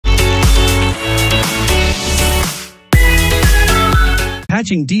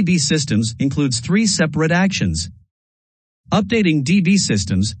Patching DB systems includes 3 separate actions. Updating DB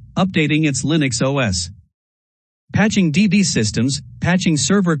systems, updating its Linux OS. Patching DB systems, patching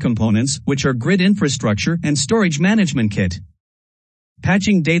server components, which are grid infrastructure and storage management kit.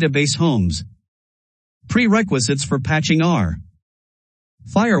 Patching database homes. Prerequisites for patching are: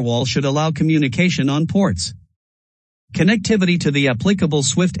 firewall should allow communication on ports. Connectivity to the applicable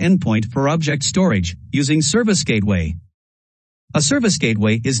Swift endpoint for object storage, using Service Gateway. A service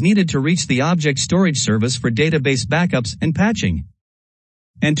gateway is needed to reach the object storage service for database backups and patching,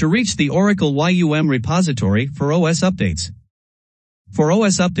 and to reach the Oracle YUM repository for OS updates. For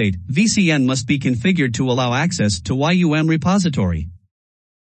OS update, VCN must be configured to allow access to YUM repository.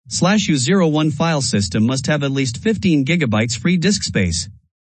 /U01 file system must have at least 15 GB free disk space.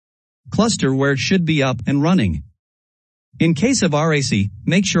 Clusterware should be up and running. In case of RAC,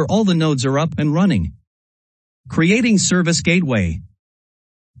 make sure all the nodes are up and running. Creating Service Gateway.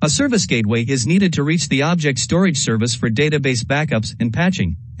 A service gateway is needed to reach the object storage service for database backups and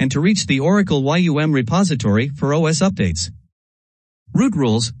patching, and to reach the Oracle YUM repository for OS updates. Root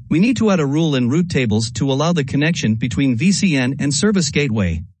rules: we need to add a rule in root tables to allow the connection between VCN and service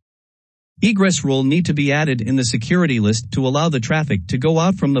gateway. Egress rule need to be added in the security list to allow the traffic to go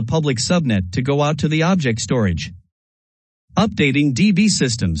out from the public subnet to go out to the object storage. Updating DB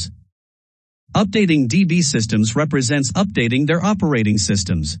systems. Updating DB systems represents updating their operating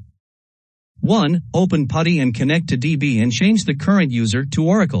systems. 1. Open PuTTY and connect to DB and change the current user to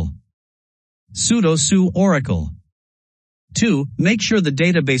Oracle. Sudo su Oracle. 2. Make sure the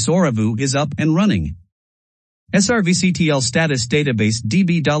database Oravu is up and running. srvctl status database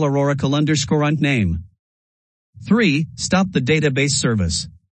DB $Oracle_name. 3. Stop the database service.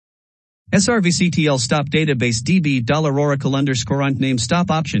 srvctl stop database DB $Oracle_name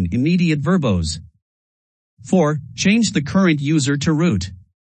stop option immediate verbose. 4. Change the current user to root.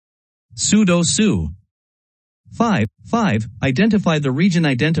 Sudo su. 5. Identify the region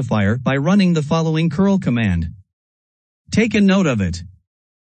identifier by running the following curl command. Take a note of it.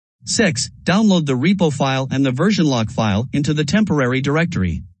 6. Download the repo file and the version log file into the temporary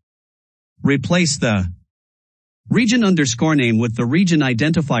directory. Replace the region_name with the region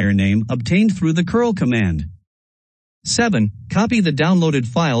identifier name obtained through the curl command. 7. Copy the downloaded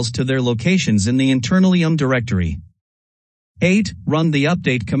files to their locations in the internal yum directory. 8. Run the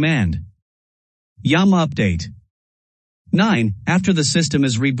update command. Yum update. 9. After the system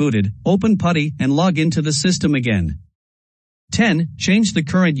is rebooted, open PuTTY and log into the system again. 10. Change the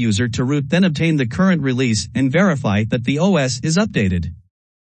current user to root, then obtain the current release and verify that the OS is updated.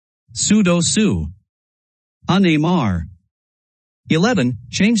 Sudo su. Uname r. 11.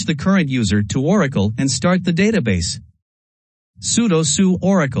 Change the current user to Oracle and start the database. Sudo su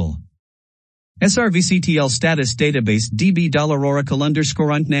Oracle. srvctl status database DB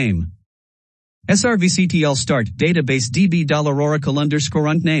 $Oracle_name. srvctl start database DB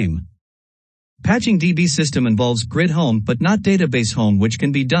 $Oracle_name. Patching DB system involves grid home but not database home, which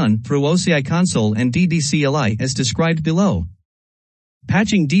can be done through OCI console and DB CLI as described below.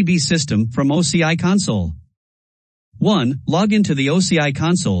 Patching DB system from OCI console. 1. Log into the OCI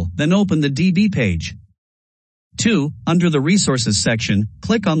console, then open the DB page. 2. Under the Resources section,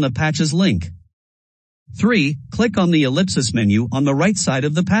 click on the Patches link. 3. Click on the ellipsis menu on the right side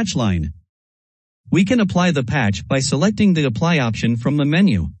of the patch line. We can apply the patch by selecting the Apply option from the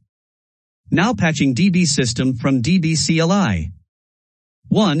menu. Now patching DB system from DB CLI.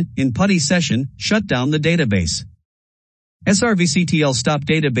 1. In PuTTY session, shut down the database. srvctl stop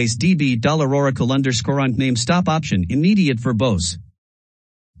database DB $Oracle_name stop option immediate verbose.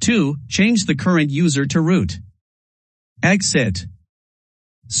 2. Change the current user to root. Exit.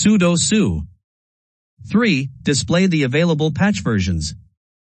 Sudo su. 3. Display the available patch versions.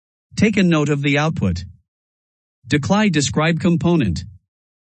 Take a note of the output. Decline describe component.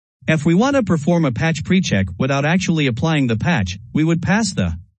 If we want to perform a patch precheck without actually applying the patch, we would pass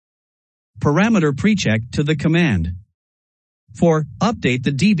the parameter precheck to the command. 4. Update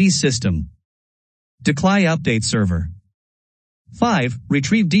the DB system. Decline update server. 5.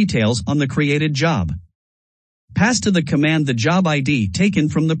 Retrieve details on the created job. Pass to the command the job ID taken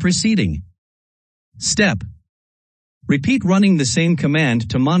from the preceding step. Repeat running the same command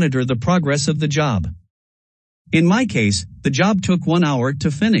to monitor the progress of the job. In my case, the job took 1 hour to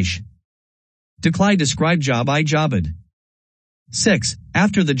finish. Decline describe job I jobbed. 6.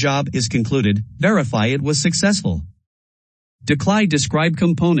 After the job is concluded, verify it was successful. Decline describe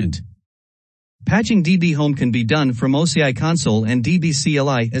component. Patching DB home can be done from OCI console and DB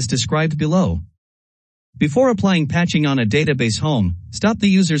CLI as described below. Before applying patching on a database home, stop the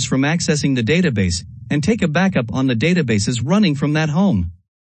users from accessing the database, and take a backup on the databases running from that home.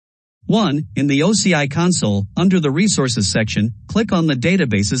 1. In the OCI console, under the Resources section, click on the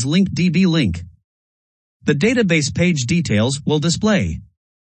Databases link DB link. The database page details will display.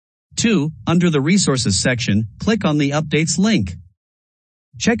 2. Under the Resources section, click on the Updates link.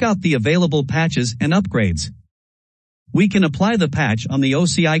 Check out the available patches and upgrades. We can apply the patch on the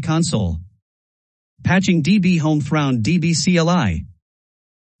OCI console. Patching DB Home Thround DB CLI.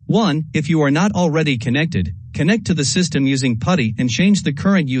 1. If you are not already connected, connect to the system using PuTTY and change the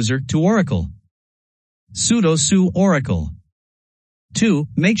current user to Oracle. Sudo su Oracle. 2.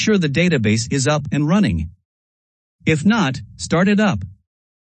 Make sure the database is up and running. If not, start it up.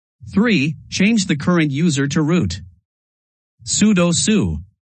 3. Change the current user to root. Sudo su.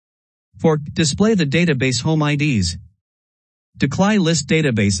 4. Display the database home IDs. Decline list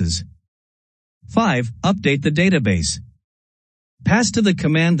databases. 5. Update the database. Pass to the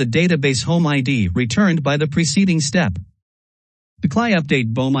command the database home ID returned by the preceding step. Decline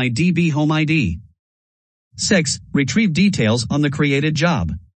update BOMI DB home ID. 6. Retrieve details on the created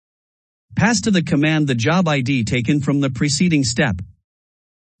job. Pass to the command the job ID taken from the preceding step.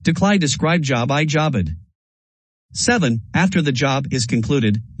 Decline describe job I jobbed. 7. After the job is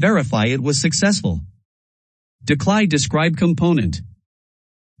concluded, verify it was successful. Decline describe component.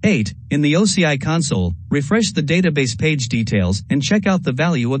 8. In the OCI console, refresh the database page details and check out the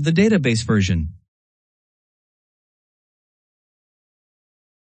value of the database version.